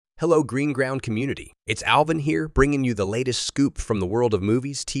Hello, Green Ground community. It's Alvin here, bringing you the latest scoop from the world of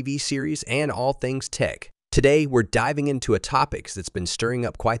movies, TV series, and all things tech. Today, we're diving into a topic that's been stirring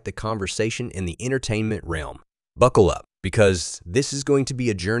up quite the conversation in the entertainment realm. Buckle up, because this is going to be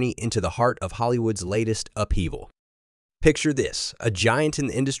a journey into the heart of Hollywood's latest upheaval. Picture this, a giant in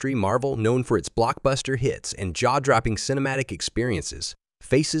the industry, Marvel, known for its blockbuster hits and jaw-dropping cinematic experiences,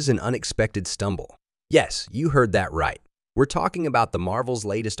 faces an unexpected stumble. Yes, you heard that right. We're talking about the Marvel's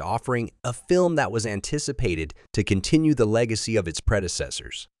latest offering, a film that was anticipated to continue the legacy of its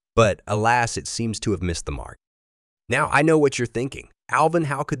predecessors. But alas, it seems to have missed the mark. Now, I know what you're thinking. Alvin,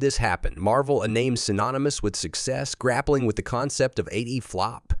 how could this happen? Marvel, a name synonymous with success, grappling with the concept of 80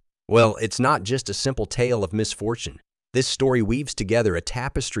 flop. Well, it's not just a simple tale of misfortune. This story weaves together a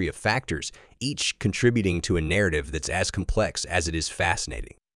tapestry of factors, each contributing to a narrative that's as complex as it is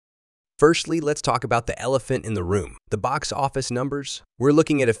fascinating. Firstly, let's talk about the elephant in the room, the box office numbers. We're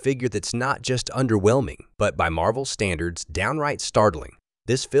looking at a figure that's not just underwhelming, but by Marvel standards, downright startling.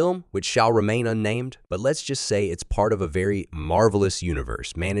 This film, which shall remain unnamed, but let's just say it's part of a very marvelous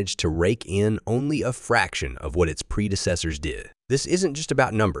universe, managed to rake in only a fraction of what its predecessors did. This isn't just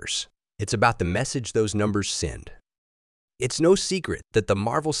about numbers. It's about the message those numbers send. It's no secret that the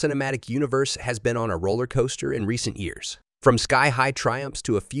Marvel Cinematic Universe has been on a roller coaster in recent years. From sky-high triumphs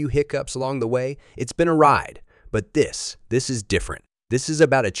to a few hiccups along the way, it's been a ride. But this is different. This is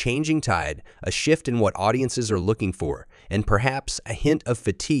about a changing tide, a shift in what audiences are looking for, and perhaps a hint of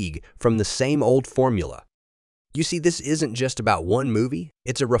fatigue from the same old formula. You see, this isn't just about one movie.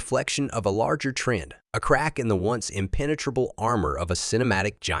 It's a reflection of a larger trend, a crack in the once impenetrable armor of a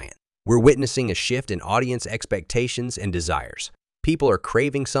cinematic giant. We're witnessing a shift in audience expectations and desires. People are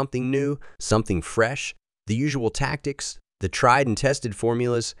craving something new, something fresh. The usual tactics, the tried and tested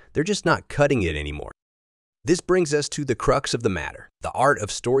formulas, they're just not cutting it anymore. This brings us to the crux of the matter, the art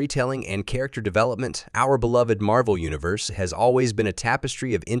of storytelling and character development. Our beloved Marvel Universe has always been a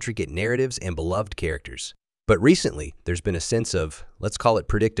tapestry of intricate narratives and beloved characters. But recently, there's been a sense of, let's call it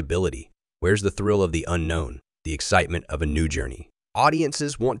predictability. Where's the thrill of the unknown, the excitement of a new journey?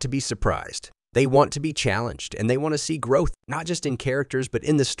 Audiences want to be surprised. They want to be challenged, and they want to see growth, not just in characters, but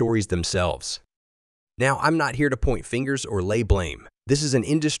in the stories themselves. Now, I'm not here to point fingers or lay blame. This is an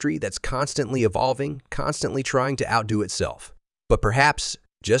industry that's constantly evolving, constantly trying to outdo itself. But perhaps,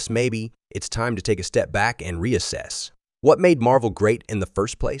 just maybe, it's time to take a step back and reassess. What made Marvel great in the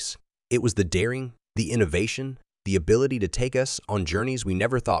first place? It was the daring, the innovation, the ability to take us on journeys we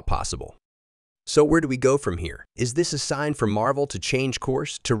never thought possible. So where do we go from here? Is this a sign for Marvel to change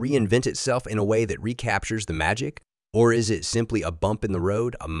course, to reinvent itself in a way that recaptures the magic? Or is it simply a bump in the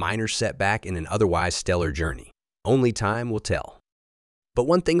road, a minor setback in an otherwise stellar journey? Only time will tell. But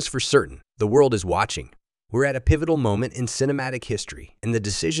one thing's for certain, the world is watching. We're at a pivotal moment in cinematic history, and the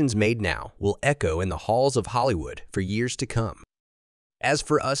decisions made now will echo in the halls of Hollywood for years to come. As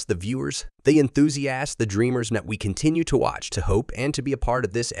for us, the viewers, the enthusiasts, the dreamers that we continue to watch, to hope, and to be a part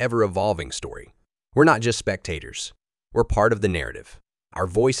of this ever-evolving story. We're not just spectators. We're part of the narrative. Our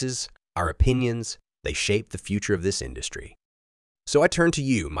voices, our opinions, they shape the future of this industry. So I turn to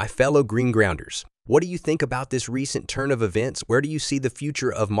you, my fellow Green Grounders. What do you think about this recent turn of events? Where do you see the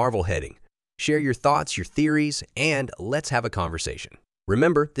future of Marvel heading? Share your thoughts, your theories, and let's have a conversation.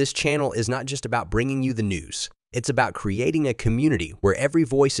 Remember, this channel is not just about bringing you the news. It's about creating a community where every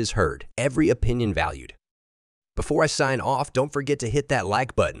voice is heard, every opinion valued. Before I sign off, don't forget to hit that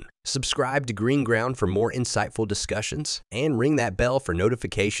like button, subscribe to Green Ground for more insightful discussions, and ring that bell for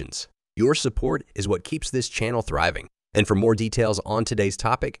notifications. Your support is what keeps this channel thriving. And for more details on today's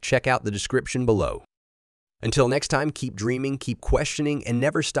topic, check out the description below. Until next time, keep dreaming, keep questioning, and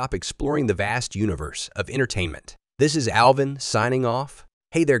never stop exploring the vast universe of entertainment. This is Alvin signing off.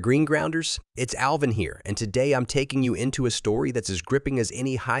 Hey there, Green Grounders. It's Alvin here, and today I'm taking you into a story that's as gripping as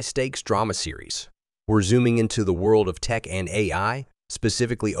any high-stakes drama series. We're zooming into the world of tech and AI,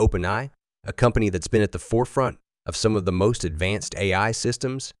 specifically OpenAI, a company that's been at the forefront of some of the most advanced AI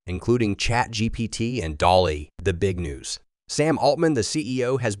systems, including ChatGPT and DALL-E, the big news. Sam Altman, the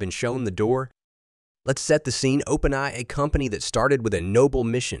CEO, has been shown the door. Let's set the scene. OpenAI, a company that started with a noble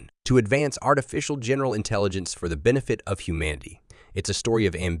mission to advance artificial general intelligence for the benefit of humanity. It's a story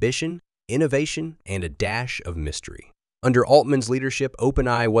of ambition, innovation, and a dash of mystery. Under Altman's leadership,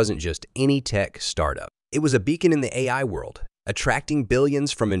 OpenAI wasn't just any tech startup. It was a beacon in the AI world, attracting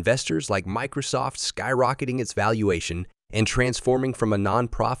billions from investors like Microsoft, skyrocketing its valuation, and transforming from a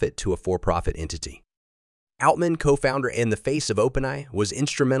non-profit to a for-profit entity. Altman, co-founder and the face of OpenAI, was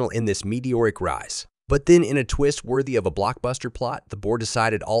instrumental in this meteoric rise. But then, in a twist worthy of a blockbuster plot, the board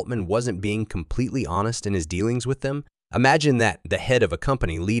decided Altman wasn't being completely honest in his dealings with them. Imagine that, the head of a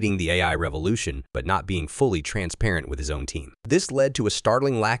company leading the AI revolution, but not being fully transparent with his own team. This led to a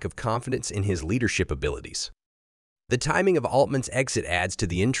startling lack of confidence in his leadership abilities. The timing of Altman's exit adds to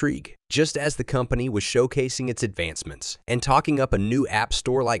the intrigue. Just as the company was showcasing its advancements and talking up a new app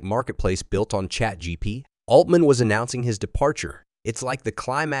store-like marketplace built on ChatGPT, Altman was announcing his departure. It's like the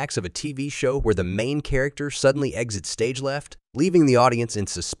climax of a TV show where the main character suddenly exits stage left, leaving the audience in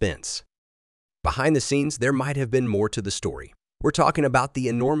suspense. Behind the scenes, there might have been more to the story. We're talking about the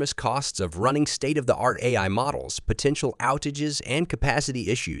enormous costs of running state-of-the-art AI models, potential outages and capacity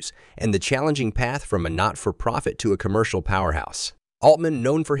issues, and the challenging path from a not-for-profit to a commercial powerhouse. Altman,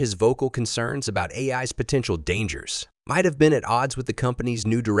 known for his vocal concerns about AI's potential dangers, might have been at odds with the company's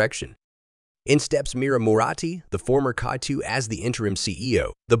new direction. In steps Mira Murati, the former Kaitu, as the interim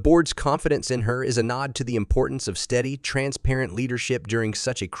CEO. The board's confidence in her is a nod to the importance of steady, transparent leadership during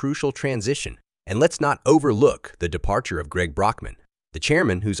such a crucial transition. And let's not overlook the departure of Greg Brockman, the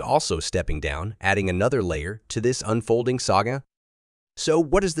chairman, who's also stepping down, adding another layer to this unfolding saga. So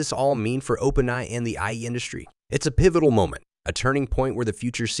what does this all mean for OpenAI and the AI industry? It's a pivotal moment, a turning point where the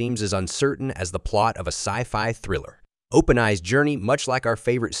future seems as uncertain as the plot of a sci-fi thriller. OpenAI's journey, much like our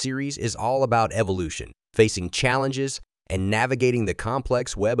favorite series, is all about evolution, facing challenges, and navigating the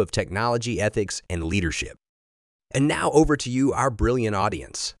complex web of technology, ethics, and leadership. And now over to you, our brilliant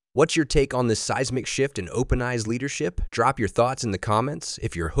audience. What's your take on this seismic shift in OpenAI's leadership? Drop your thoughts in the comments.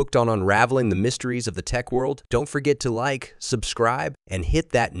 If you're hooked on unraveling the mysteries of the tech world, don't forget to like, subscribe, and hit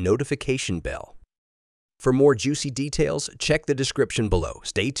that notification bell. For more juicy details, check the description below.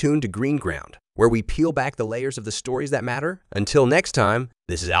 Stay tuned to Green Ground, where we peel back the layers of the stories that matter. Until next time,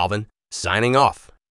 this is Alvin, signing off.